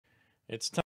It's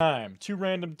time. 2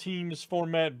 random teams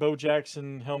format. Bo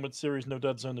Jackson helmet series. No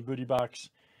duds on the booty box.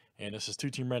 And this is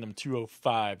 2-team random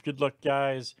 205. Good luck,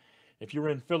 guys. If you're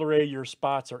in filler A, your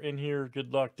spots are in here.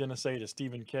 Good luck, Dennis A to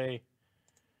Stephen K.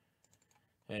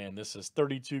 And this is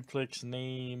 32 clicks,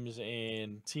 names,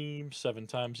 and teams, 7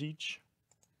 times each.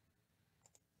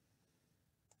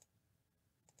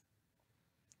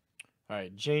 All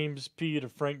right, James P to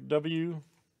Frank W.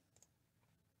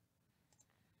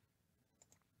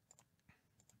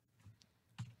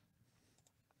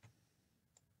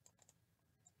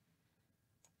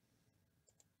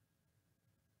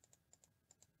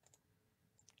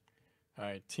 All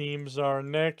right, teams are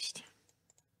next.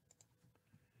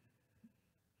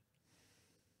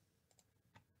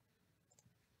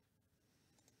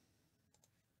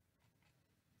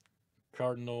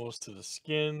 Cardinals to the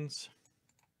Skins.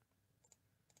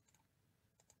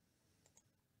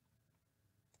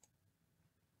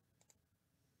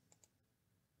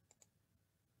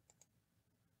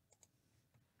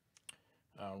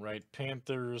 All right,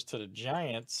 Panthers to the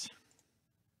Giants.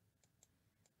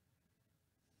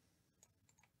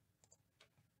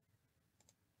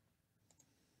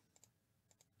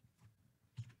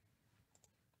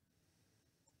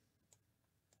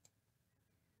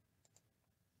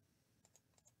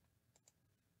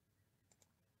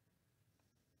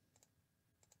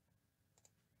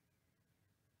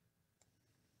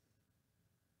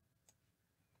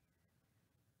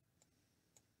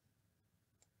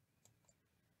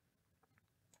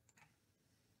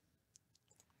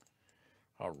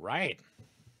 All right.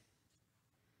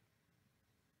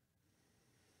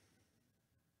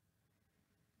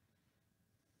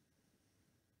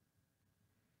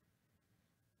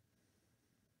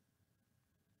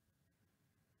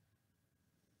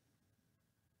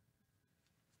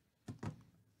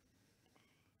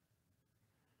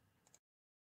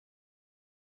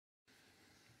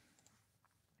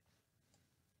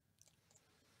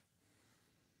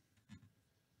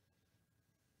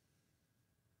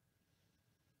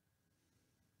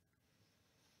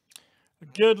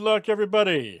 Good luck,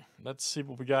 everybody. Let's see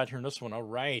what we got here in this one. All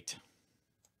right.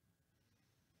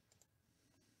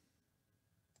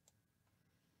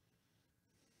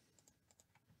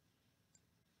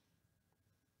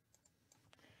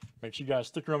 Make sure you guys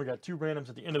stick around. We got 2 randoms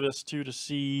at the end of this, too, to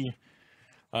see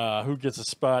who gets a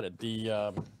spot at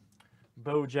the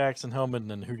Bo Jackson helmet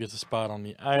and then who gets a spot on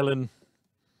the island.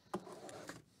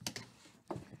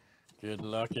 Good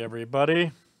luck,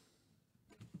 everybody.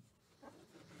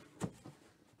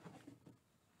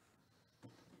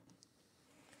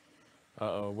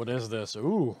 Uh-oh, what is this?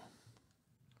 Ooh.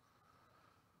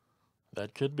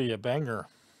 That could be a banger.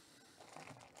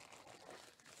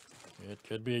 It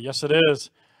could be. Yes, it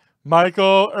is.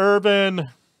 Michael Irvin.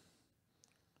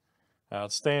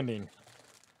 Outstanding.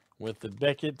 With the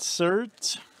Beckett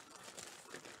cert.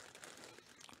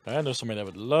 I know somebody that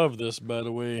would love this, by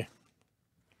the way.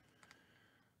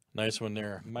 Nice one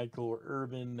there. Michael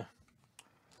Irvin.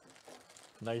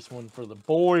 Nice one for the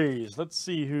boys. Let's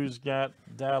see who's got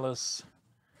Dallas.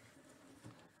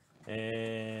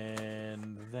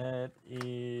 And that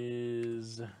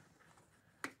is...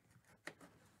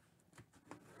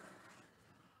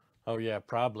 Oh, yeah,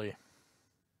 probably.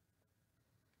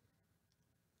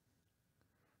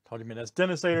 Told you, man. That's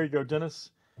Dennis A. There you go,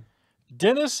 Dennis.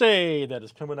 Dennis A. That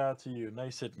is coming out to you.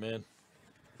 Nice hit, man.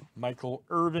 Michael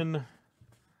Irvin.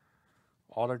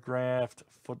 Autographed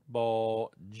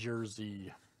football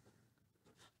jersey.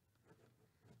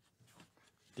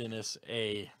 Dennis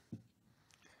A.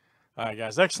 All right,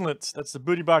 guys. Excellent. That's the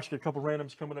booty box. Got a couple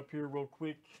randoms coming up here real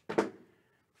quick.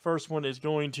 First one is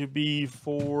going to be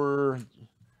for...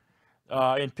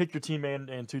 and pick your team and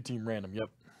 2-team random. Yep.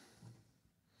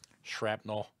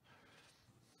 Shrapnel.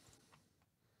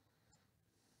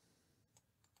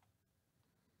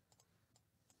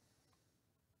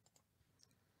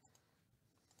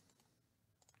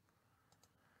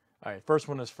 All right, first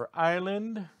one is for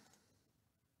Island.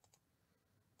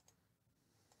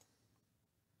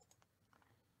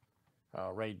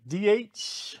 All right,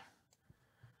 DH.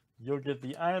 You'll get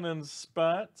the Island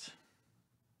spot.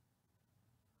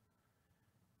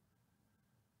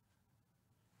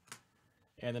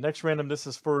 And the next random, this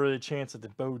is for a chance at the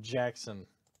Bo Jackson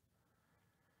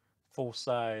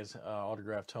full-size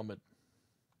autographed helmet.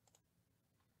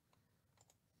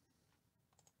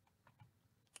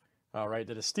 All right,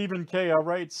 that is Stephen K. All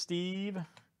right, Steve.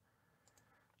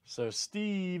 So,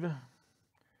 Steve,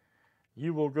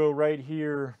 you will go right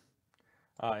here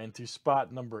into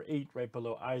spot number 8, right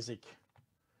below Isaac.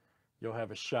 You'll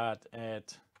have a shot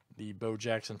at the Bo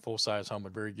Jackson full-size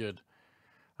helmet. Very good.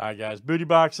 All right, guys. Booty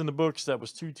box in the books. That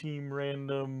was 2-team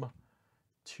random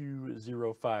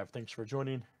 19BOOTB2TR205. Thanks for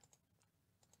joining.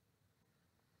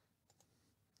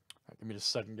 Right, give me just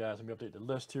a second, guys. Let me update the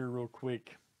list here real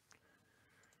quick.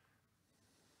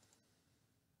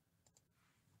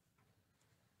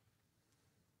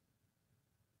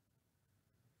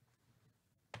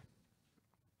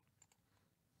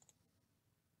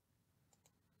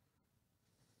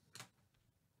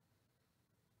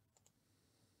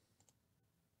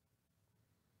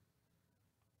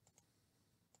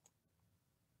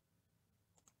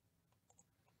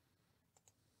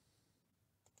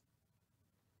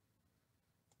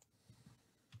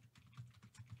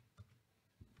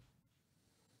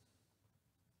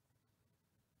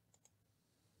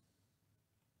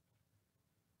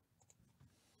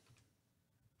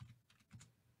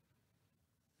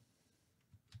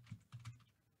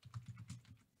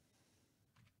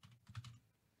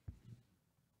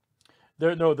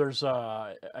 There's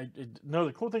the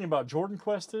cool thing about Jordan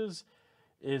Quest is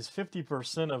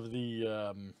 50% of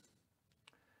the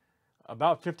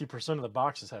about 50% of the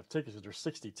boxes have tickets. There's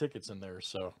 60 tickets in there,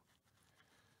 so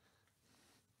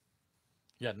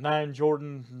yeah, 9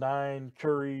 Jordan, 9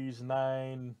 Curry's,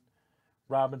 9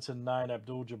 Robinson, 9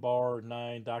 Abdul-Jabbar,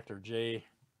 9 Dr. J,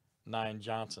 9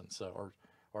 Johnson. So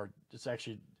or it's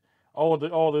actually all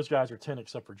those guys are 10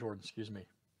 except for Jordan. Excuse me.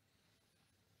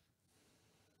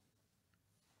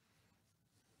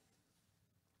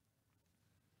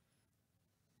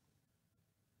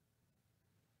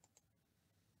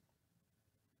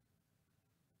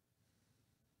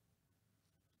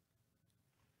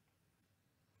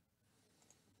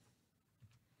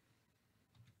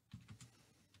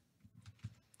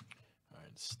 All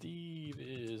right, Steve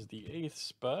is the 8th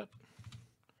spot.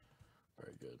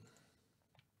 Very good.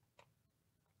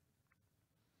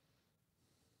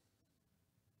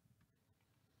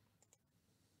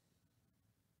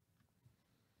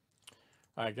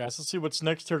 All right, guys, let's see what's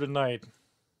next here tonight.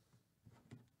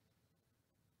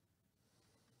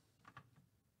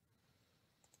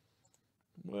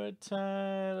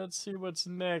 Let's see what's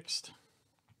next.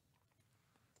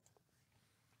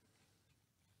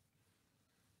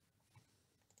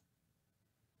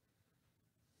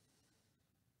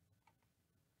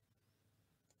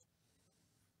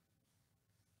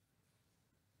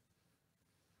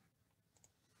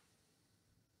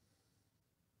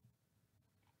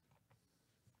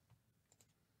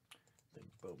 I think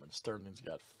Bowman Sterling's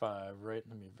got 5, right?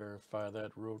 Let me verify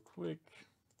that real quick.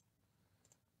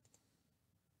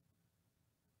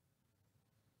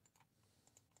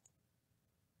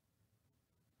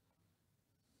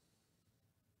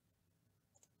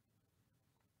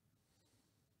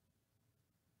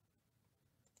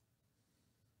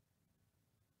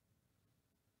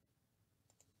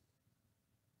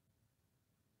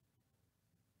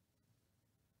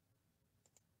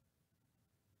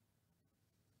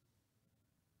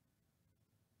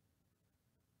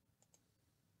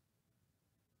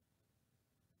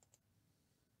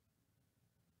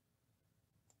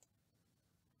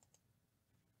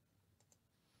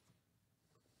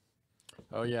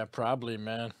 Oh yeah, probably,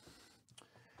 man.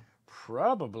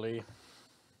 Probably.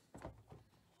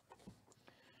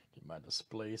 Get my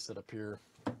display set up here.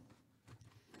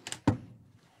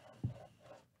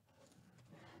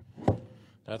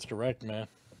 That's correct, man.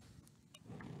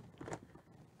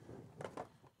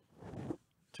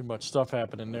 Too much stuff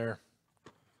happening there.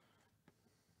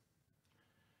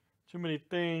 Too many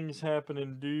things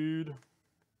happening, dude.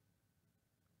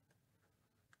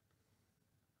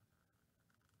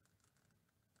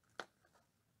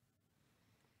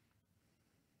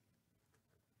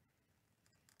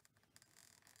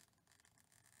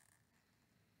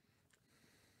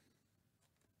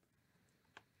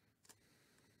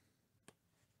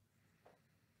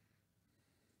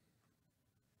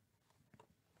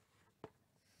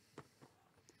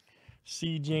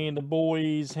 CJ and the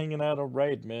boys hanging out all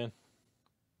right, man.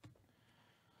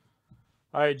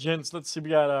 All right, gents. Let's see.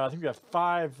 We got I think we got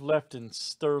 5 left in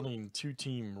Sterling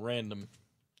 2-team random.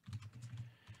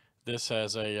 This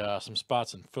has a some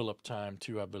spots in fill-up time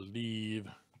too, I believe.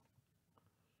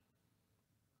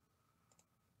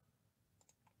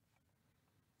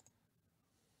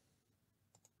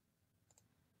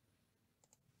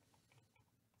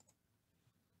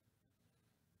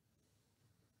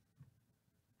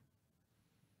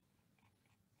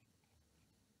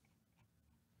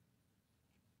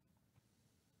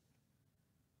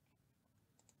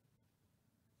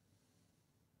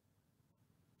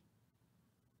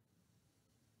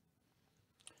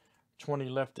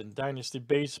 $20 left in Dynasty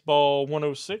Baseball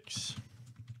 106.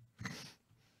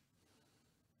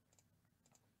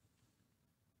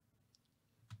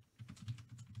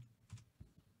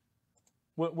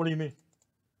 What do you mean?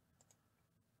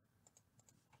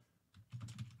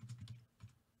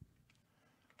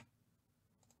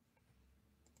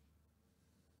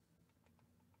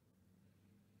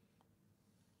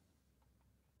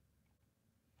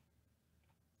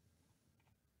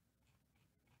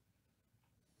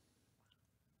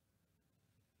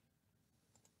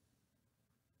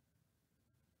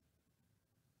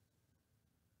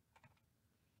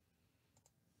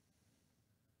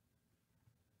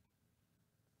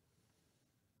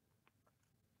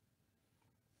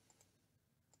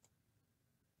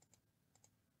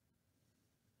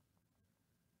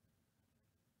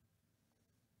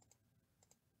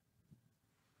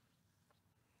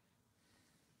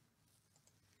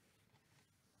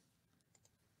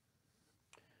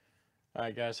 All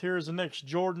right, guys, here's the next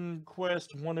Jordan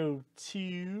Quest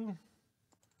 102.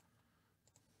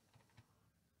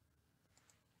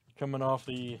 Coming off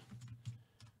the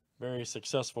very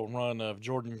successful run of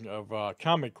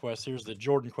Comic Quest. Here's the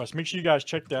Jordan Quest. Make sure you guys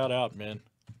check that out, man.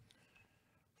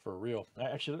 For real.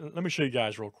 Actually, let me show you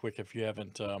guys real quick if you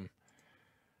haven't. All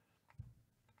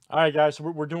right, guys, so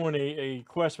we're doing a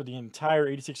quest with the entire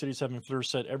 86-87 Fleur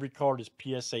set. Every card is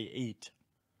PSA 8.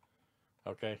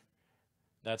 Okay.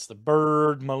 That's the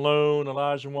Bird, Malone,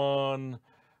 Olajuwon,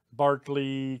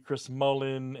 Barkley, Chris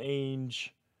Mullin, Ainge,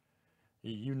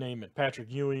 you name it,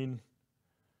 Patrick Ewing,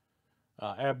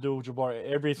 Abdul-Jabbar.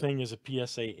 Everything is a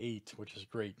PSA 8, which is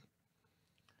great.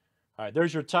 All right,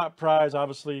 there's your top prize,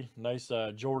 obviously. Nice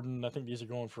Jordan. I think these are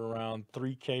going for around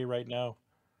 $3K right now.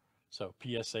 So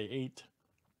PSA 8.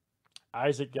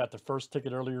 Isaac got the first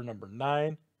ticket earlier, number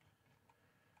 9,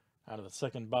 out of the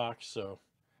second box. So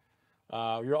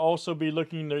you'll also be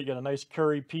looking there. You got a nice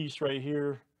Curry piece right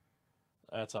here.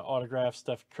 That's an autographed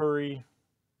Steph Curry.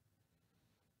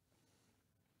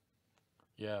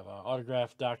 You have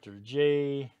autographed Dr.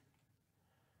 J.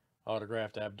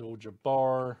 Autographed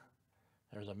Abdul-Jabbar.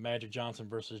 There's a Magic Johnson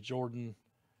versus Jordan.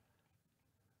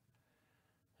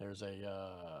 There's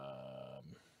a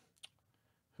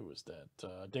who was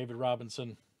that? David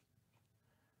Robinson.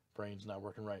 Brain's not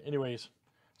working right. Anyways,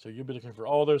 so you'll be looking for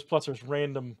all those. Plus, there's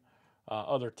random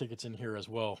other tickets in here as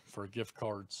well for gift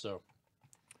cards. So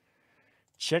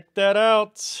check that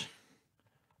out.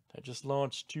 That just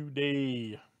launched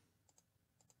today.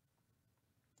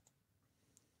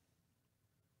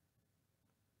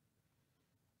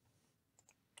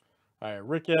 All right,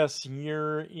 Rick S.,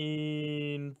 you're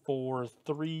in for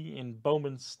 3 in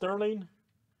Bowman Sterling.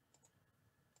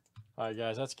 All right,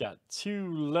 guys, that's got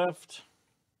 2 left.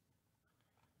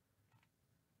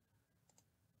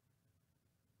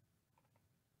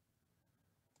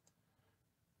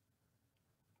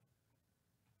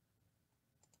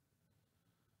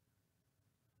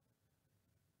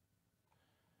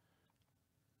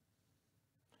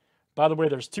 By the way,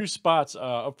 there's 2 spots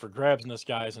up for grabs in this,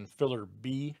 guys, in filler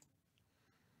B.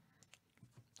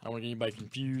 I don't want to get anybody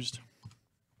confused.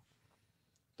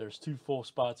 There's 2 full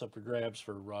spots up for grabs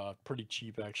for pretty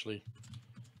cheap, actually,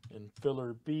 in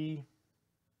filler B.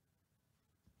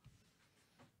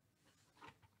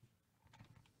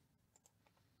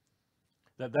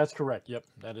 That's correct. Yep,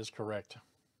 that is correct.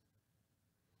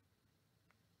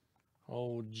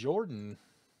 Oh, Jordan.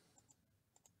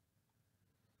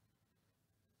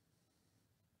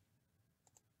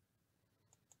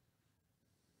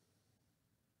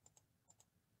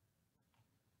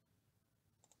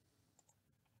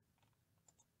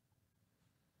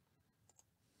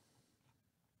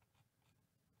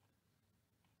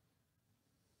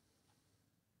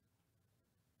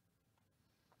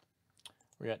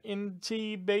 We got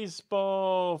NT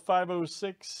Baseball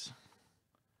 506.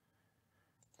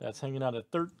 That's hanging out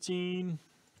at 13.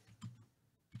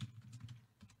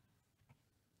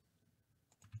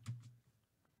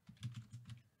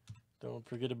 Don't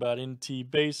forget about NT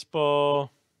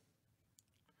Baseball.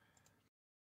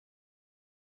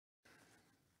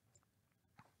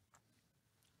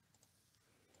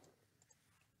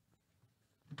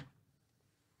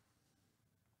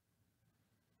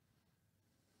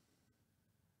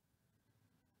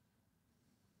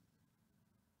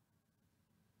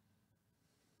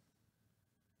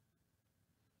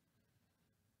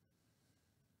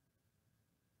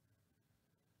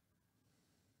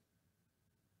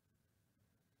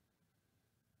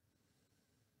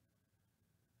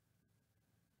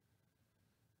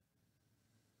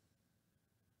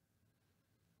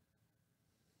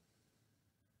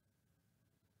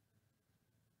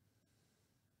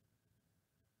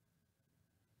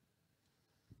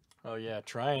 Oh, yeah,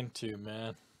 trying to,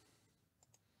 man.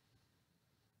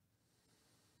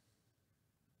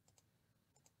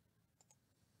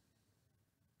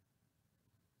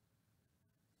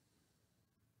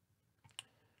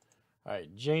 All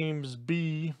right, James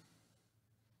B.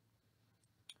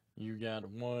 You got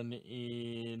 1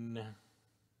 in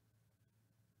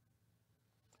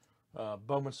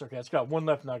Bowman Circuit. It's got 1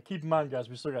 left now. Keep in mind, guys,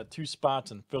 we still got 2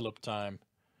 spots in fill-up time.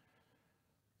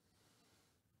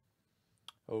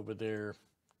 Over there,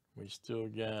 we still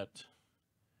got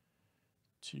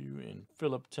 2 in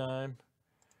fill-up time.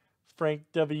 Frank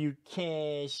W.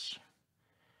 Cash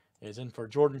is in for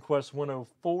Jordan Quest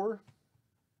 104.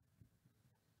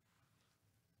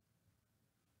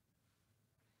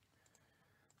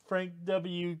 Frank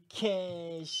W.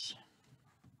 Cash.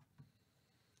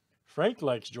 Frank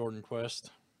likes Jordan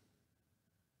Quest.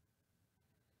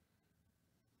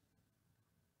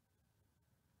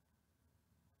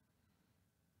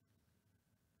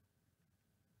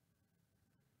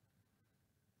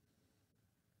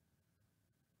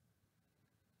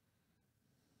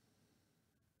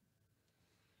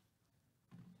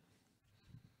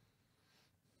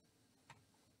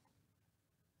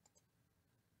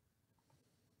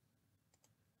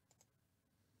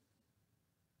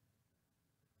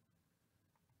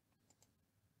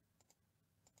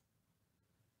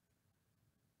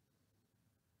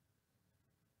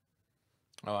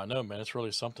 Oh, I know, man. It's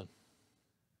really something.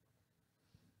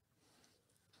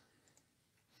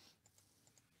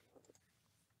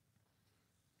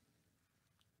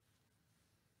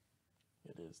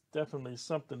 It is definitely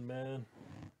something, man.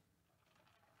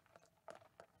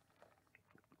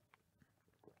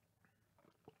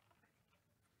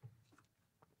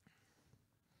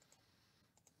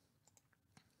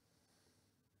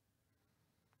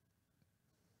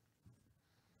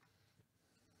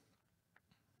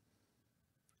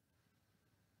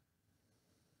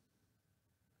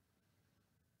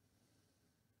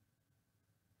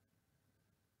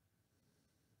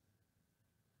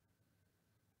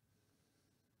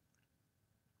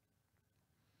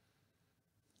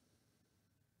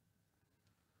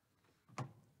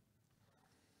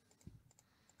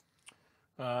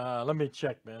 Let me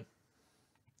check, man.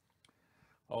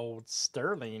 Old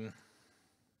Sterling.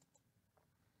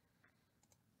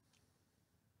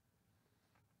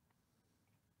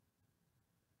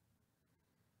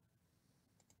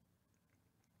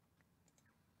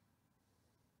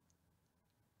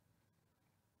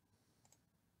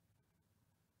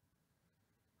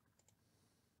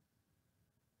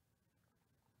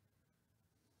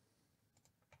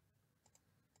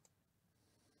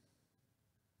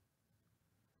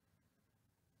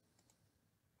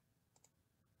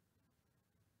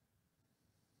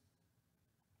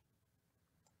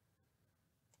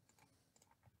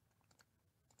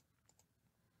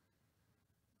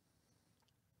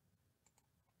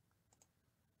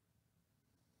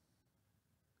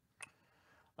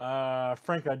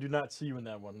 Frank, I do not see you in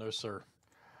that one. No, sir.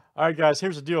 All right, guys,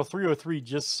 here's the deal. 303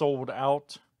 just sold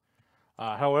out.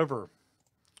 However,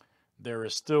 there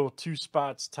is still 2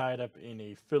 spots tied up in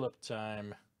a fill-up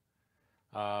time.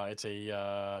 It's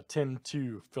a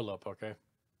 10-2 fill-up, okay?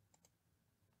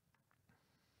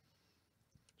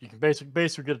 You can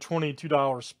basically get a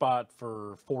 $22 spot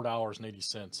for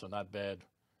 $4.80, so not bad.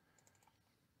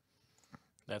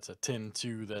 That's a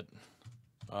 10-2 that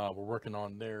we're working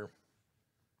on there.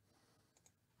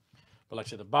 But like I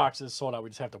said, the box is sold out. We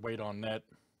just have to wait on that.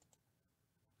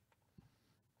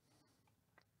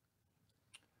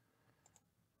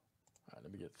 All right,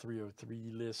 let me get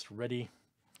 303 list ready.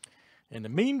 In the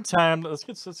meantime, let's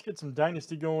get some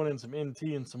Dynasty going and some NT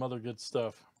and some other good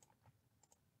stuff.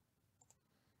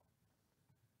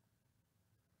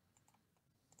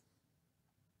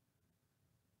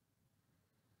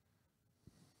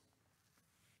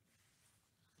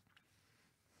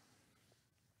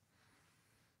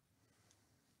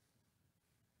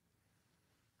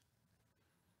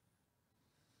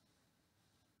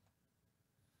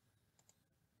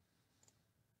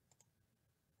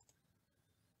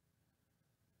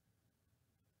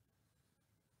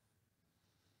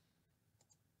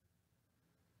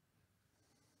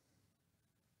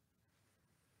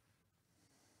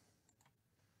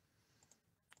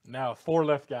 Now 4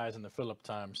 left guys in the fill-up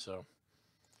time, so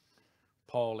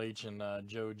Paul H and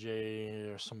Joe J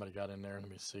or somebody got in there. Let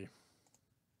me see.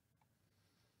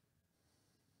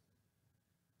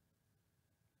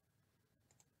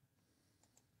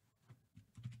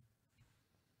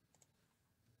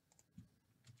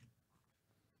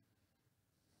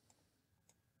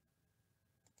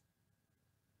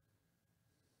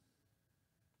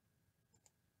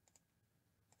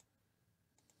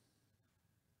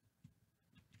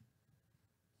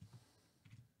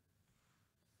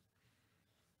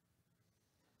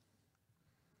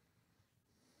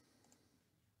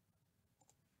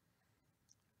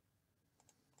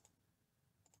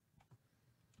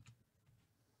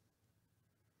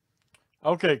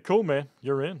 Okay, cool, man.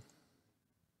 You're in.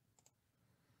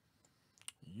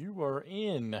 You are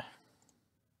in.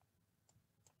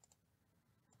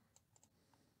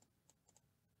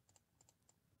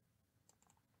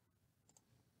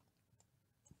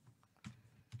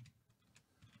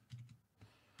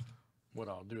 What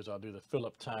I'll do is I'll do the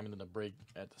fill-up time and then the break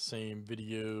at the same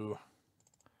video.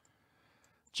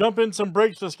 Jump in some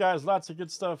breaks, this guys. Lots of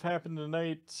good stuff happening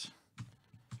tonight.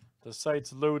 The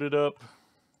site's loaded up.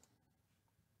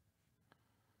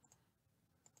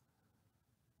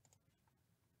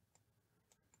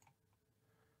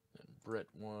 Brett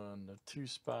won the 2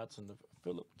 spots in the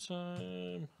fill-up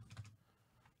time.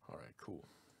 All right, cool.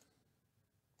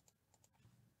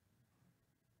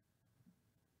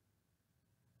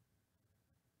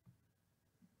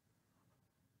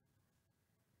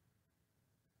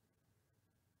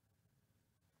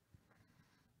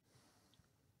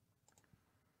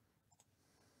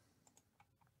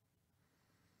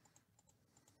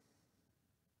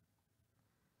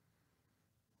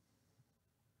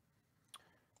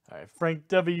 All right, Frank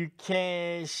W.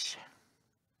 Cash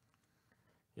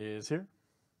is here.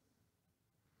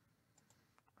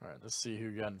 All right, let's see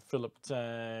who got Phillip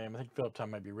time. I think Phillip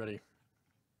time might be ready.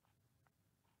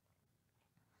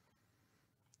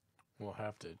 We'll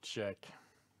have to check.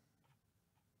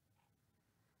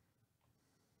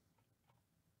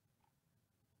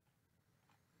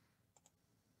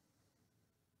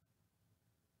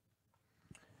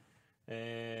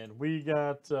 And we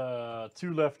got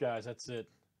 2 left, guys. That's it.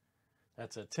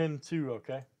 That's a 10-2,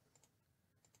 okay?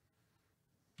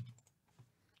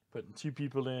 Putting 2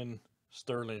 people in.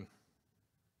 Sterling.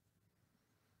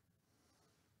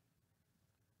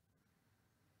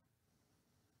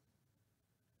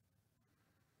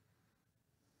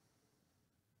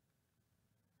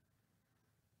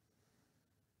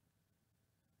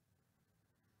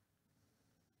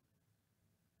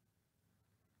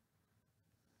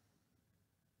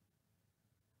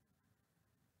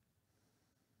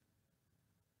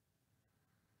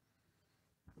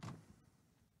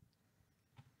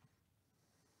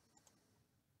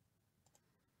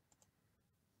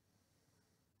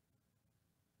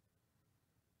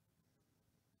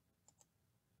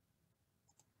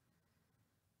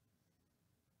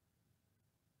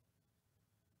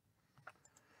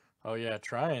 Oh, yeah,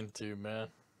 trying to, man.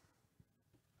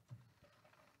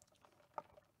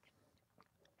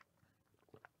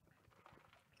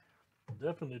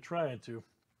 Definitely trying to.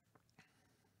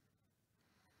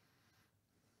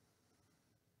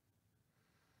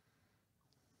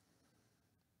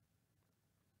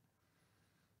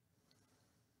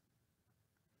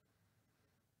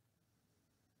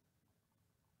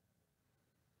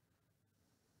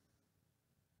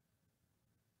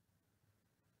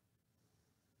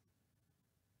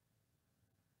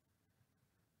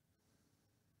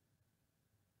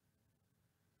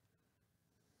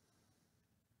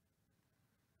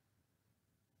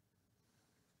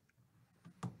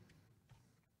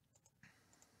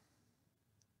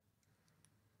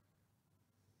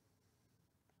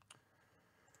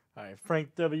 All right,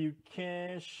 Frank W.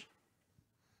 Cash.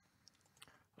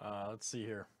 Let's see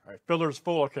here. All right, filler's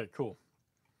full. Okay, cool.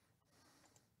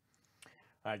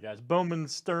 All right, guys. Bowman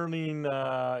Sterling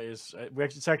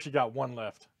it's actually got 1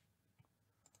 left.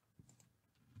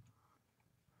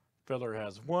 Filler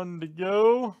has 1 to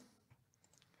go.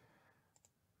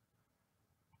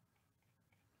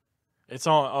 It's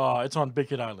on Big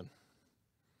Hit Island.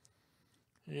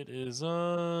 It is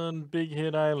on Big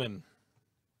Hit Island.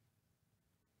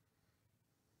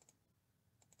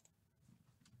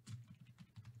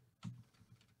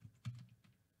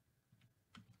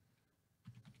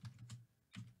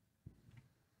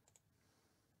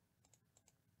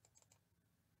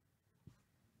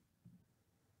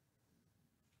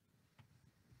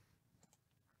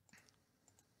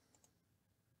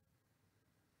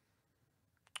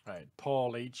 All right,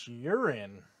 Paul H. You're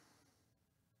in.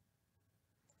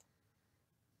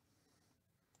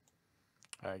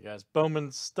 All right, guys.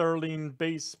 Bowman Sterling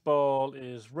baseball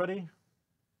is ready.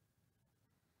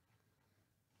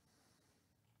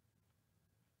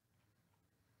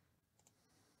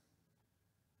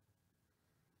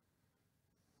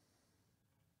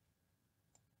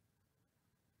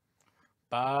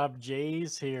 Bob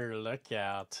J's here. Look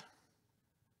out.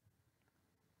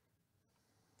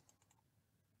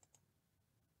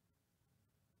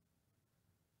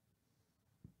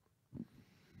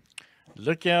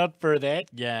 Look out for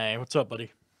that guy. What's up,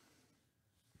 buddy?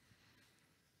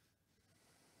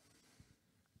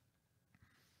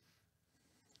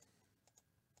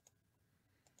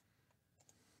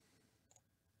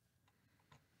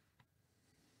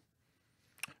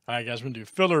 All right, guys. We're going to do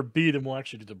filler beat and we'll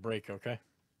actually do the break, okay?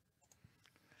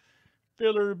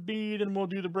 Filler beat and we'll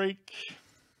do the break.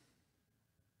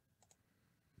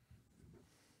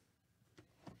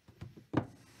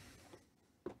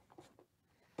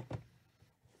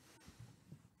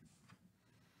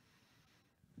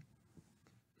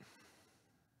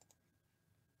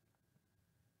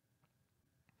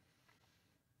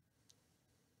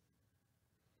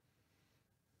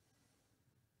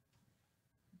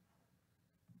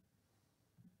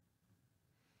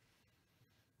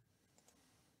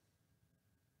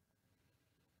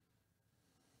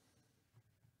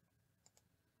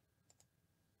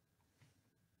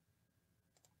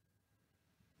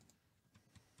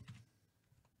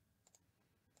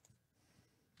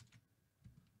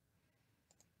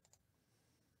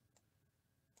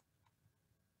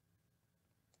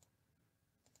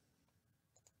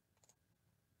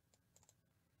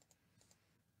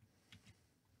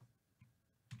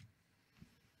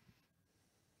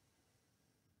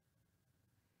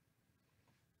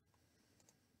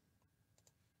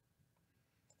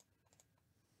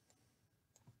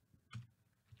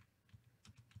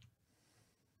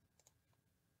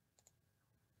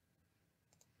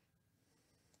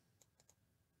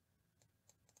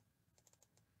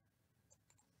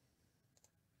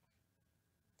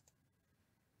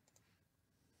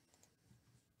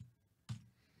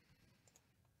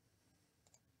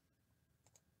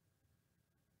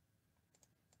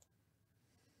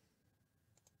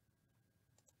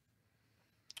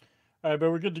 All right,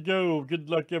 but we're good to go. Good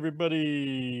luck,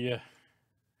 everybody.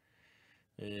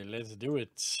 Yeah, let's do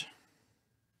it.